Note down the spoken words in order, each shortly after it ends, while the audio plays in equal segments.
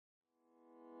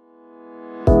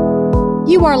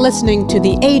You are listening to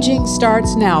the Aging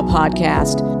Starts Now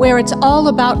podcast, where it's all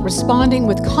about responding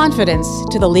with confidence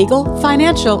to the legal,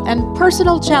 financial, and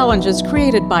personal challenges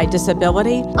created by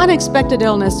disability, unexpected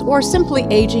illness, or simply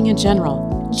aging in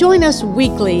general. Join us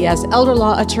weekly as elder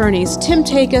law attorneys Tim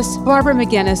Takis, Barbara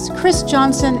McGinnis, Chris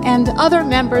Johnson, and other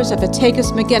members of the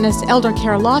Takis McGinnis Elder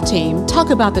Care Law Team talk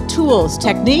about the tools,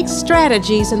 techniques,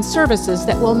 strategies, and services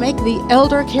that will make the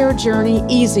elder care journey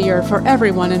easier for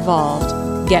everyone involved.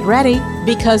 Get ready,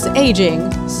 because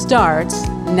aging starts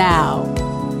now.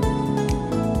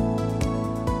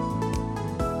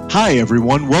 Hi,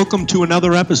 everyone. Welcome to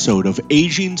another episode of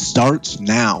Aging Starts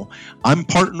Now. I'm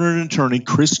partner and attorney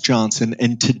Chris Johnson,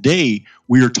 and today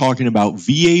we are talking about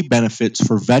VA benefits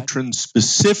for veterans,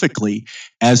 specifically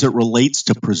as it relates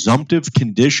to presumptive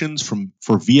conditions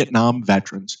for Vietnam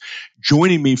veterans.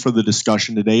 Joining me for the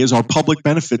discussion today is our public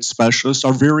benefits specialist,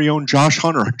 our very own Josh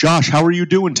Hunter. Josh, how are you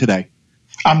doing today?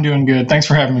 I'm doing good. Thanks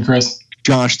for having me, Chris.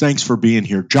 Josh, thanks for being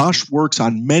here. Josh works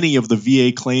on many of the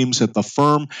VA claims at the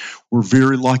firm. We're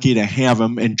very lucky to have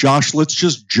him. And Josh, let's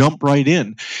just jump right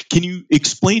in. Can you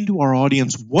explain to our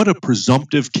audience what a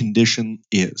presumptive condition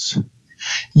is?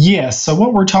 Yes. So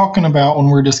what we're talking about when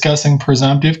we're discussing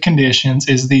presumptive conditions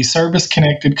is the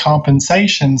service-connected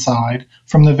compensation side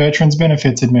from the Veterans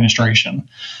Benefits Administration.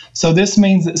 So this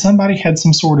means that somebody had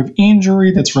some sort of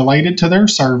injury that's related to their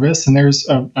service, and there's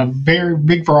a very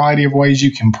big variety of ways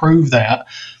you can prove that.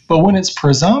 But when it's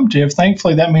presumptive,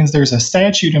 thankfully, that means there's a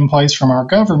statute in place from our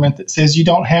government that says you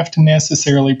don't have to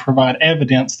necessarily provide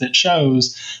evidence that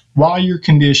shows why your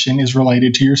condition is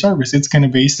related to your service. It's going to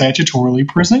be statutorily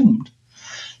presumed.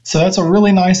 So that's a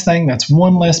really nice thing. That's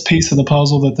one less piece of the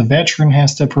puzzle that the veteran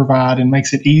has to provide and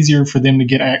makes it easier for them to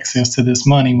get access to this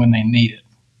money when they need it.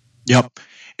 Yep.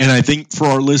 And I think for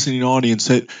our listening audience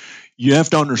that you have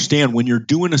to understand when you're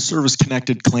doing a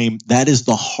service-connected claim, that is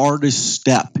the hardest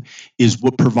step, is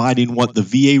what providing what the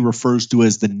VA refers to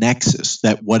as the nexus,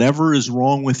 that whatever is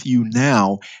wrong with you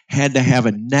now had to have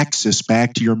a nexus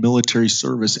back to your military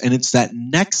service. And it's that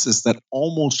nexus that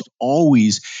almost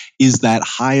always is that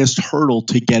highest hurdle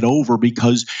to get over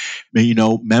because,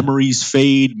 memories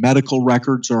fade, medical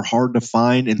records are hard to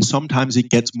find, and sometimes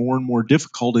it gets more and more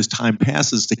difficult as time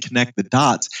passes to connect the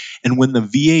dots. And when the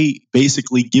VA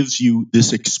basically gives you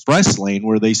this express lane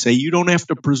where they say you don't have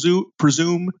to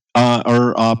presume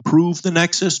or prove the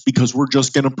nexus because we're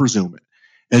just going to presume it.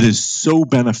 It is so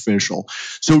beneficial.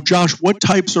 So, Josh, what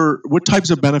types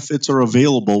of benefits are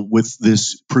available with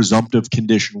this presumptive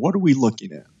condition? What are we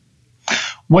looking at?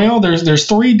 Well, there's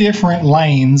three different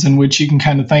lanes in which you can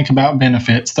kind of think about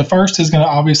benefits. The first is going to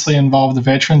obviously involve the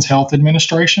Veterans Health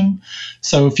Administration.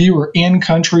 So if you were in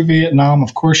country Vietnam,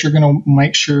 of course, you're going to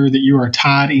make sure that you are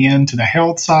tied in to the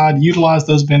health side, utilize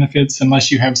those benefits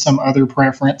unless you have some other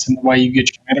preference in the way you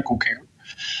get your medical care.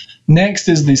 Next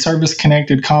is the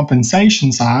service-connected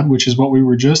compensation side, which is what we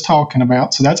were just talking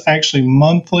about. So that's actually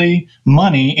monthly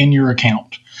money in your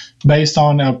account, based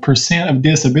on a percent of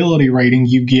disability rating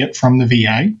you get from the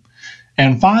VA.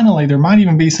 And finally, there might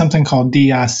even be something called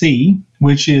DIC,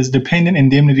 which is dependent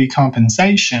indemnity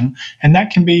compensation, and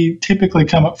that can be typically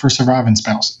come up for surviving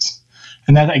spouses.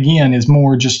 And that, again, is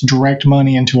more just direct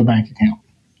money into a bank account.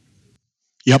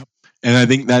 Yep. And I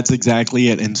think that's exactly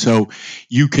it. And so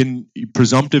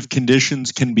presumptive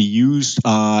conditions can be used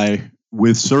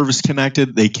with service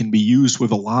connected. They can be used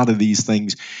with a lot of these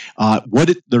things.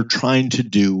 They're trying to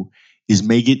do is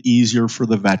make it easier for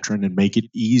the veteran and make it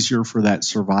easier for that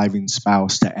surviving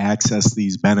spouse to access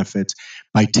these benefits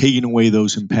by taking away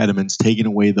those impediments, taking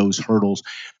away those hurdles,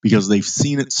 because they've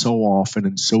seen it so often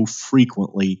and so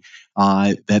frequently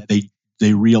that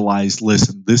they realize,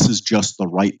 listen, this is just the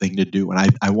right thing to do.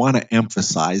 And I want to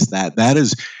emphasize that. That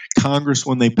is Congress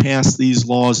when they pass these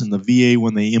laws and the VA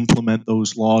when they implement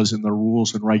those laws and the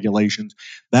rules and regulations.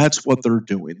 That's what they're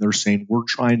doing. They're saying, we're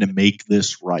trying to make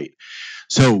this right.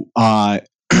 So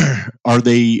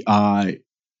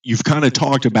you've kind of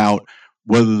talked about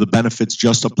whether the benefits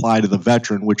just apply to the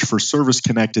veteran, which for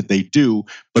service-connected they do,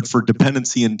 but for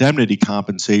dependency indemnity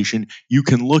compensation, you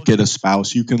can look at a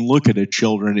spouse, you can look at a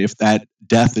children if that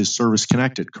death is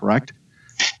service-connected, correct?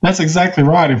 That's exactly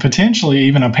right, and potentially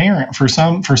even a parent for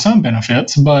some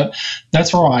benefits, but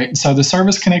that's right. So the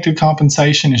service-connected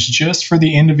compensation is just for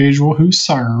the individual who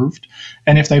served,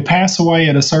 and if they pass away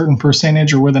at a certain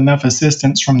percentage or with enough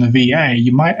assistance from the VA,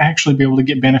 you might actually be able to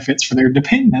get benefits for their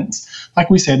dependents, like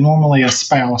we said, normally a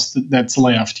spouse that's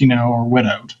left, or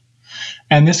widowed.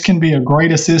 And this can be a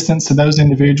great assistance to those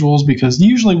individuals because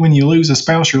usually when you lose a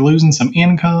spouse, you're losing some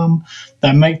income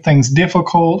that make things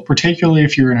difficult, particularly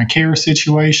if you're in a care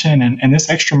situation. And this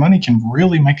extra money can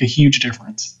really make a huge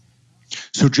difference.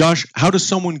 So, Josh, how does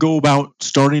someone go about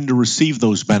starting to receive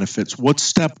those benefits? What's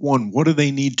step one? What do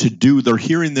they need to do? They're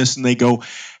hearing this and they go,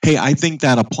 hey, I think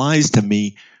that applies to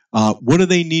me. What do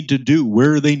they need to do?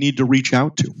 Where do they need to reach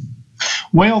out to?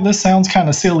 Well, this sounds kind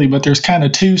of silly, but there's kind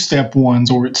of two step ones,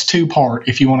 or it's two part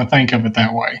if you want to think of it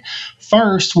that way.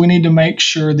 First, we need to make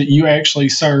sure that you actually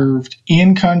served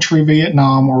in country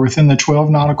Vietnam or within the 12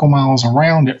 nautical miles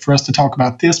around it for us to talk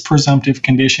about this presumptive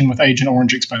condition with Agent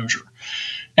Orange exposure.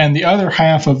 And the other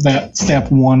half of that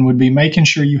step one would be making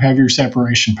sure you have your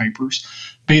separation papers,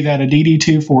 be that a DD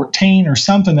 214 or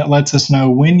something that lets us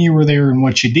know when you were there and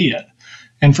what you did.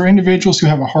 And for individuals who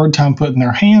have a hard time putting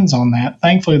their hands on that,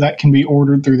 thankfully that can be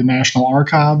ordered through the National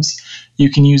Archives.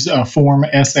 You can use a form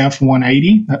SF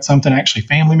 180. That's something actually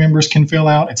family members can fill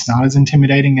out. It's not as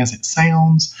intimidating as it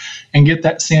sounds. And get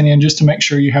that sent in just to make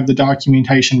sure you have the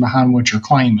documentation behind what you're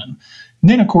claiming. And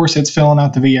then, of course, it's filling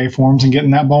out the VA forms and getting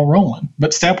that ball rolling.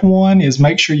 But step one is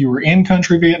make sure you were in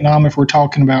country Vietnam if we're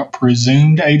talking about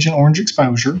presumed Agent Orange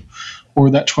exposure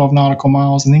or that 12 nautical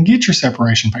miles, and then get your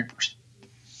separation papers.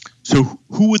 So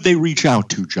who would they reach out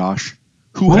to, Josh?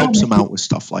 Who helps them out with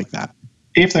stuff like that?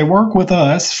 If they work with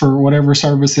us for whatever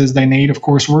services they need, of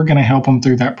course, we're going to help them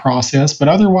through that process. But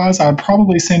otherwise, I'd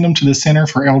probably send them to the Center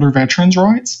for Elder Veterans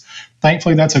Rights.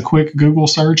 Thankfully, that's a quick Google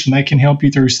search, and they can help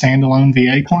you through standalone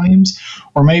VA claims,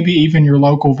 or maybe even your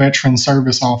local veteran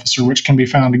service officer, which can be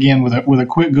found, again, with a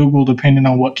quick Google, depending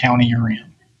on what county you're in.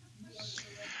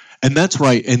 And that's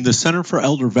right. And the Center for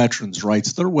Elder Veterans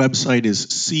Rights, their website is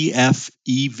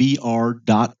cfevr.org,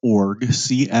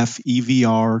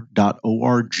 cfevr.org.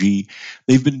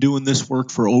 They've been doing this work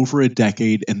for over a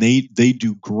decade, and they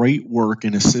do great work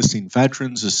in assisting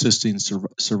veterans, assisting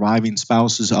surviving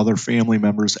spouses, other family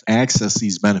members access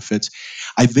these benefits.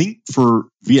 I think for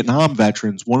Vietnam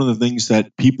veterans, one of the things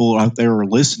that people out there are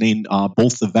listening,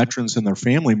 both the veterans and their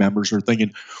family members, are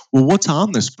thinking, well, what's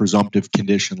on this presumptive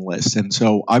condition list? And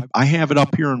so I have it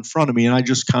up here in front of me, and I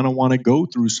just kind of want to go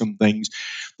through some things.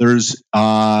 There's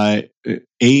AL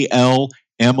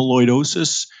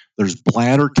amyloidosis. There's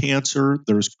bladder cancer.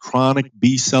 There's chronic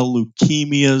B-cell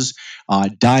leukemias,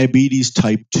 diabetes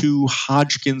type 2,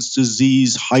 Hodgkin's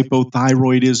disease,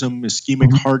 hypothyroidism,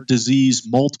 ischemic heart disease,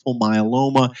 multiple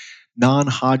myeloma,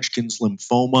 non-Hodgkin's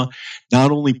lymphoma,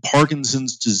 not only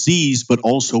Parkinson's disease, but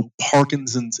also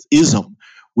Parkinson's-ism,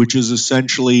 which is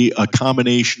essentially a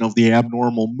combination of the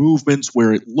abnormal movements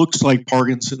where it looks like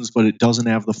Parkinson's, but it doesn't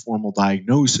have the formal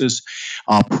diagnosis,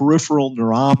 peripheral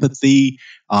neuropathy,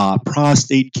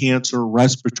 prostate cancer,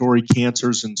 respiratory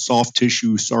cancers, and soft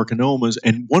tissue sarcomas.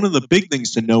 And one of the big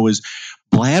things to know is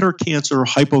bladder cancer,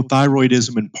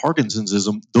 hypothyroidism, and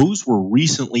Parkinson'sism, those were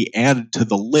recently added to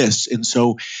the list. And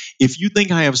so if you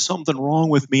think I have something wrong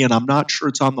with me and I'm not sure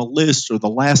it's on the list, or the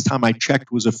last time I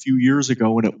checked was a few years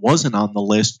ago and it wasn't on the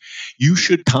list, you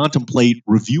should contemplate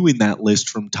reviewing that list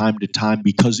from time to time,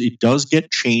 because it does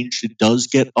get changed, it does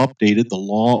get updated, the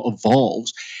law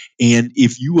evolves. And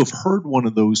if you have heard one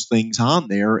of those things on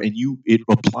there and it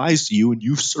applies to you and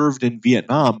you've served in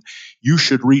Vietnam, you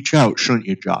should reach out, shouldn't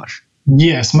you, Josh?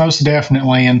 Yes, most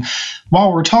definitely. And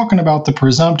while we're talking about the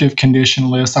presumptive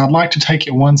condition list, I'd like to take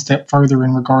it one step further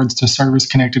in regards to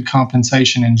service-connected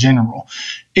compensation in general.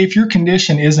 If your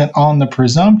condition isn't on the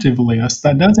presumptive list,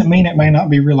 that doesn't mean it may not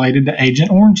be related to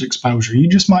Agent Orange exposure. You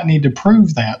just might need to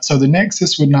prove that. So the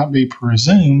nexus would not be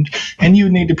presumed, and you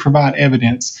would need to provide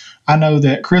evidence. I know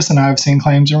that Chris and I have seen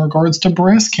claims in regards to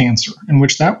breast cancer, in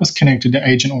which that was connected to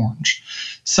Agent Orange.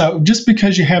 So just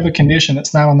because you have a condition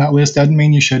that's not on that list doesn't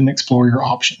mean you shouldn't explore your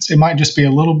options. It might just be a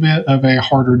little bit of a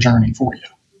harder journey for you.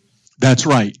 That's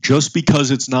right. Just because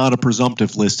it's not a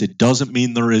presumptive list, it doesn't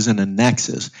mean there isn't a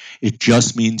nexus. It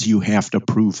just means you have to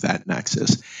prove that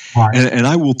nexus. Right. And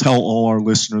I will tell all our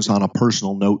listeners on a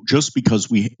personal note, just because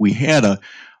we had a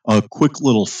quick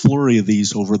little flurry of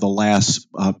these over the last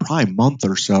probably month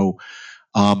or so,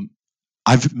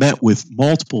 I've met with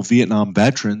multiple Vietnam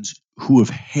veterans who have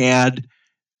had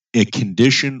a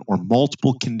condition or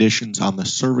multiple conditions on the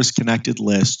service-connected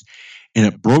list, and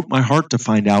it broke my heart to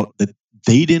find out that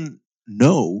they didn't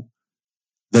know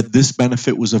that this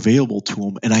benefit was available to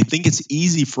them. And I think it's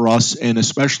easy for us, and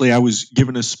especially I was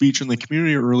giving a speech in the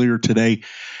community earlier today,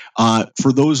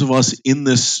 for those of us in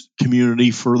this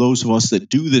community, for those of us that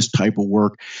do this type of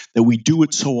work, that we do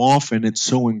it so often, it's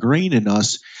so ingrained in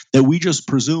us that we just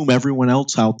presume everyone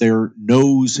else out there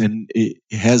knows and it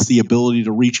has the ability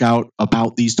to reach out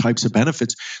about these types of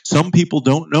benefits. Some people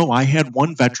don't know. I had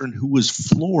one veteran who was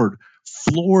floored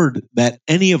that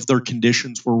any of their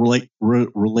conditions were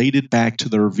related back to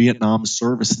their Vietnam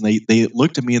service. And they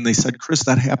looked at me and they said, Chris,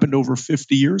 that happened over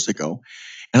 50 years ago.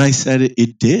 And I said,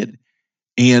 it did.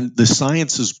 And the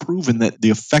science has proven that the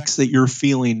effects that you're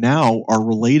feeling now are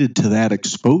related to that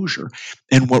exposure.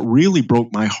 And what really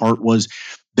broke my heart was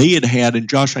they had, and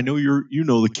Josh, I know you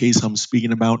know the case I'm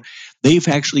speaking about, they've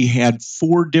actually had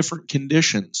 4 different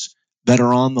conditions that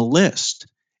are on the list.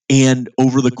 And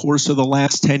over the course of the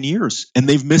last 10 years, and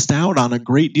they've missed out on a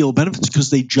great deal of benefits because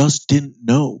they just didn't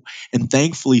know. And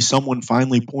thankfully, someone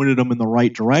finally pointed them in the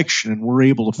right direction, and we're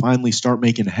able to finally start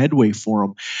making headway for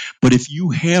them. But if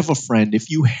you have a friend, if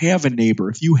you have a neighbor,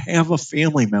 if you have a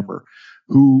family member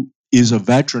who is a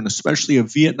veteran, especially a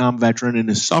Vietnam veteran, and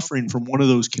is suffering from one of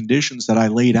those conditions that I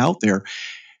laid out there,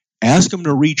 ask them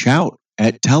to reach out.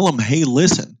 Tell them, hey,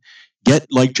 listen,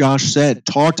 like Josh said,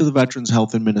 talk to the Veterans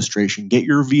Health Administration, get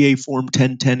your VA Form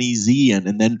 1010EZ in,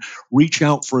 and then reach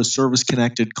out for a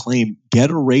service-connected claim.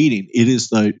 Get a rating. It is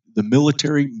the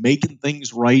military making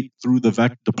things right through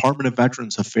the Department of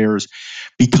Veterans Affairs,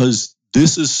 because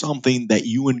this is something that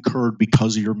you incurred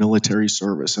because of your military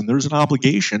service. And there's an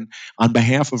obligation on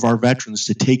behalf of our veterans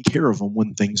to take care of them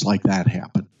when things like that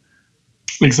happen.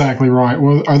 Exactly right.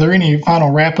 Well, are there any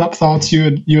final wrap-up thoughts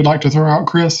you would like to throw out,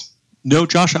 Chris? No,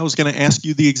 Josh, I was going to ask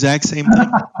you the exact same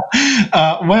thing.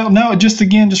 Well, no, just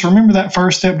remember that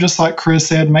first step, just like Chris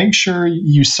said, make sure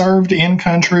you served in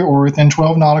country or within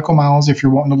 12 nautical miles if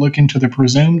you're wanting to look into the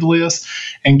presumed list,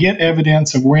 and get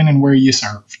evidence of when and where you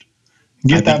served.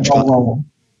 Get that ball rolling.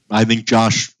 I think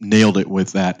Josh nailed it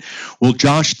with that. Well,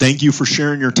 Josh, thank you for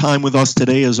sharing your time with us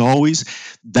today, as always.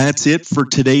 That's it for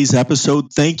today's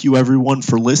episode. Thank you, everyone,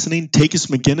 for listening. Tachus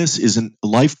McGinnis is a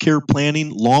life care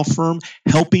planning law firm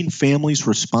helping families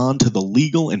respond to the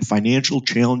legal and financial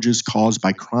challenges caused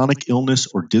by chronic illness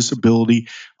or disability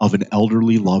of an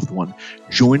elderly loved one.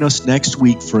 Join us next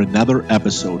week for another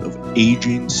episode of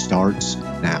Aging Starts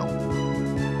Now.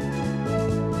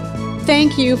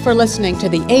 Thank you for listening to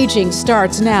the Aging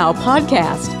Starts Now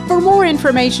podcast. For more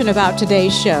information about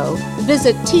today's show,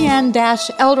 visit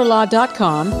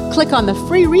tn-elderlaw.com, click on the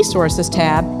Free Resources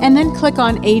tab, and then click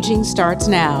on Aging Starts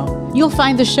Now. You'll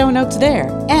find the show notes there.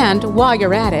 And while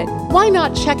you're at it, why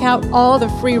not check out all the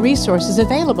free resources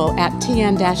available at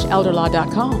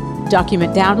tn-elderlaw.com?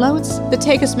 Document downloads, the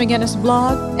Tachus McGinnis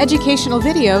blog, educational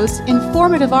videos,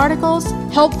 informative articles,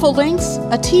 helpful links,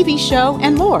 a TV show,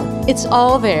 and more. It's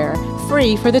all there,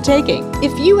 free for the taking.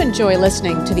 If you enjoy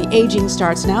listening to the Aging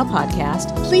Starts Now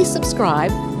podcast, please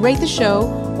subscribe, rate the show,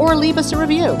 or leave us a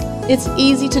review. It's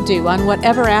easy to do on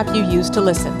whatever app you use to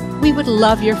listen. We would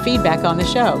love your feedback on the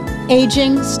show.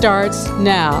 Aging Starts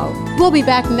Now. We'll be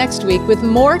back next week with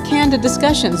more candid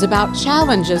discussions about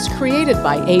challenges created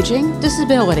by aging,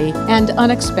 disability, and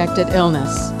unexpected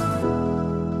illness.